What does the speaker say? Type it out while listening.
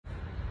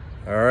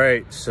All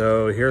right,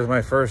 so here's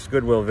my first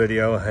Goodwill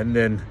video,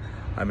 and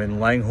I'm in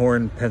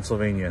Langhorne,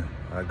 Pennsylvania,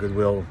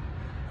 Goodwill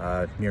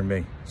near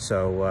me.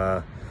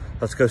 So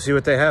let's go see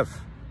what they have.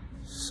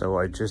 So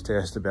I just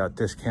asked about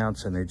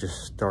discounts, and they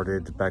just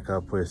started back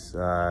up with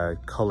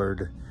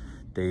colored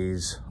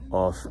days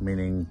off,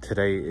 meaning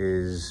today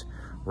is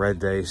red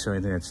day, so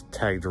anything that's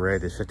tagged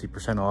red is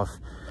 50% off,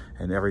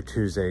 and every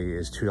Tuesday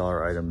is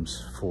 $2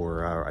 items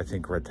for I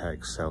think red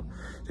tags. So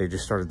they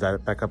just started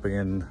that back up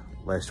again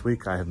last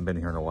week. I haven't been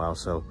here in a while,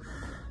 so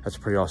that's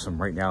pretty awesome.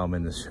 Right now I'm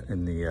in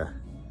the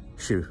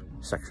shoe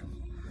section.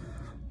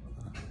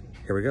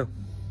 Here we go.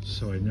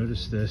 So I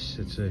noticed this.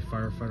 It's a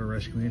firefighter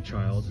rescuing a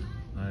child.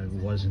 I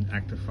was an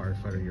active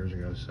firefighter years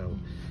ago, so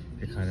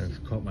it kind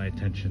of caught my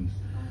attention.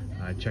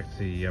 I checked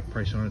the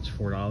price on it. It's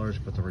 $4,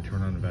 but the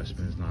return on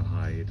investment is not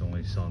high. It's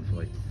only selling for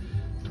like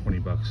 20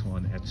 bucks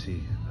on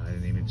Etsy. I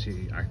didn't even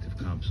see active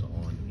comps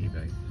on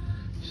eBay.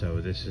 So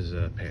this is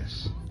a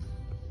pass.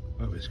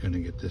 I was going to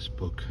get this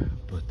book,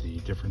 but the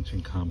difference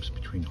in comps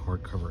between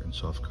hardcover and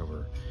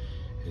softcover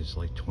is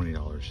like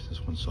 $20. This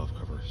one's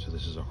softcover, so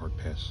this is a hard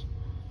pass.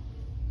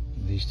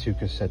 These two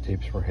cassette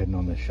tapes were hidden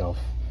on the shelf.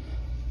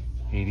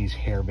 80s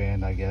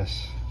hairband, I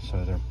guess.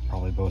 So they're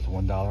probably both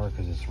 $1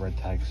 because it's a red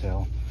tag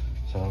sale.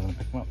 So I'm going to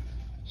pick them up.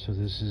 So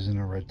this isn't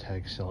a red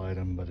tag sale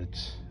item, but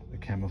it's a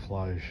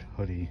camouflage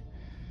hoodie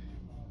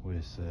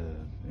with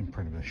an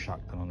imprint of a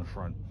shotgun on the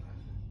front.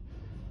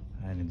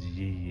 And it's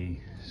yee.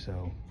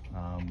 So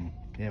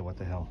yeah, what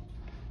the hell,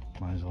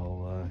 might as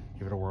well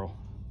give it a whirl,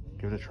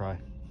 give it a try.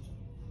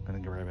 I'm gonna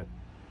grab it.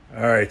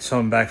 All right, so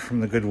I'm back from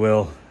the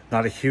Goodwill.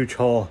 Not a huge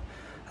haul.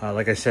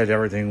 Like I said,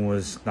 everything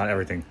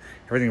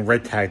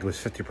red tagged was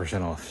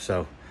 50% off.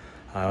 So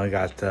I only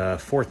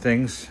got 4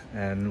 things,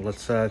 and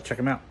let's check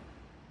them out.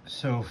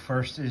 So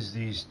first is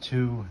these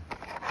two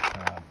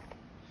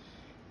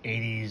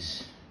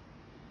 80s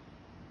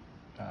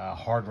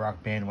hard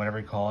rock band, whatever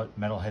you call it,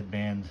 metal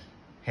headband,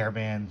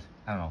 hairband,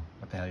 I don't know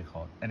what the hell you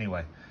call it.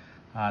 Anyway,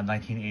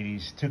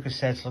 1980s, 2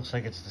 cassettes, looks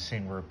like it's the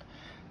same group.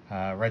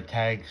 Red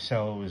tag,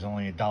 so it was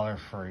only $1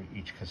 for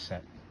each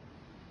cassette.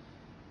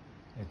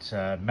 It's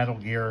Metal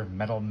Gear,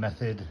 Metal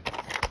Method,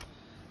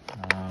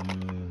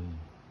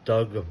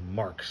 Doug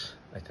Marks,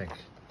 I think.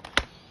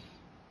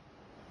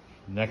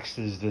 Next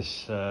is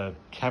this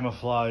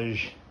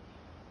camouflage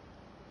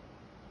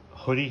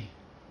hoodie.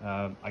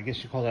 I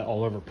guess you call that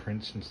all over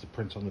print, since the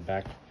print's on the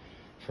back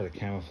for the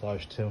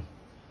camouflage too.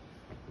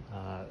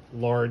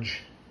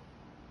 Large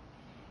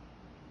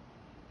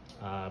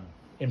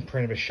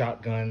imprint of a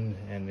shotgun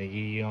and the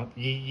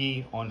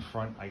yee on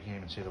front. I can't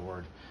even say the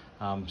word.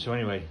 So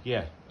anyway,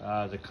 yeah,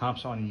 the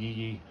comps on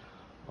yee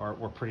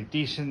were pretty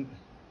decent.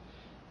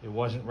 It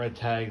wasn't red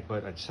tag,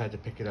 but I decided to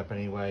pick it up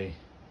anyway.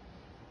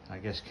 I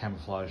guess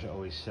camouflage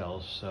always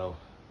sells, so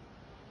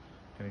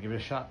gonna give it a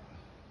shot.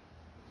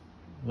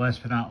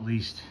 Last but not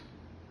least,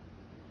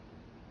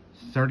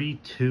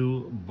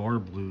 32 Bar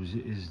Blues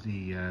is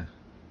the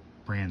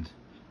brand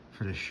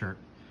for this shirt.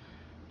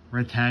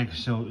 Red tag,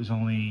 so it was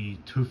only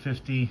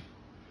 $2.50.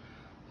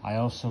 I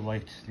also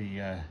liked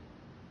the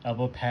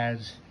elbow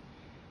pads,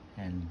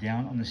 and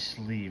down on the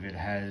sleeve it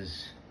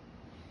has,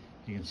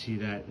 you can see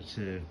that it's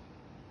a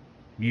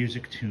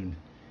music tune.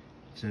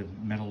 It's a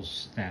metal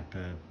snap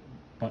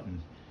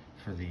button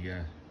for the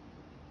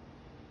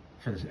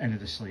end of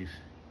the sleeve.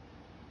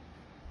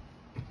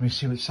 Let me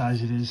see what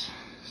size it is.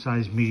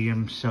 Size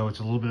medium, so it's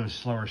a little bit of a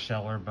slower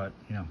seller, but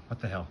you know, what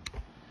the hell.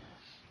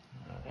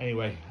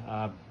 Anyway,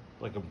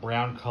 like a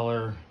brown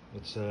color.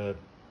 It's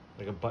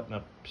like a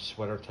button-up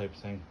sweater type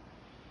thing.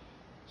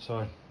 So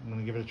I'm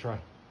gonna give it a try.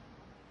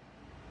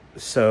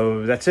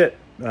 So that's it.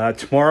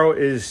 Tomorrow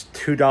is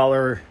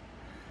 $2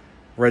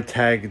 red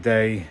tag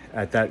day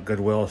at that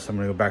Goodwill, so I'm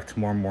gonna go back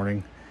tomorrow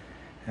morning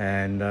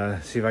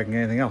and see if I can get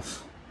anything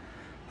else.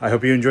 I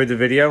hope you enjoyed the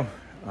video.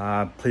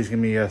 Please give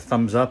me a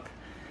thumbs up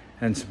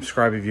and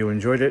subscribe if you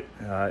enjoyed it.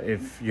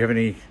 If you have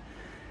any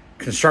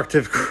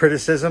constructive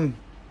criticism,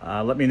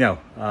 let me know.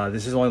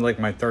 This is only like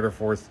my 3rd or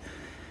 4th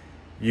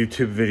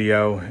YouTube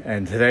video,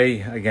 and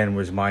today again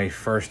was my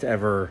first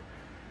ever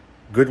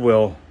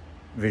Goodwill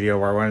video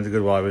where I went into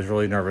Goodwill. I was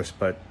really nervous,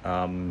 but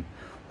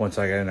once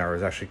I got in there, I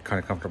was actually kind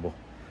of comfortable.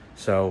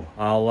 So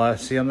I'll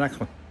see you on the next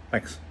one.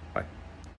 Thanks.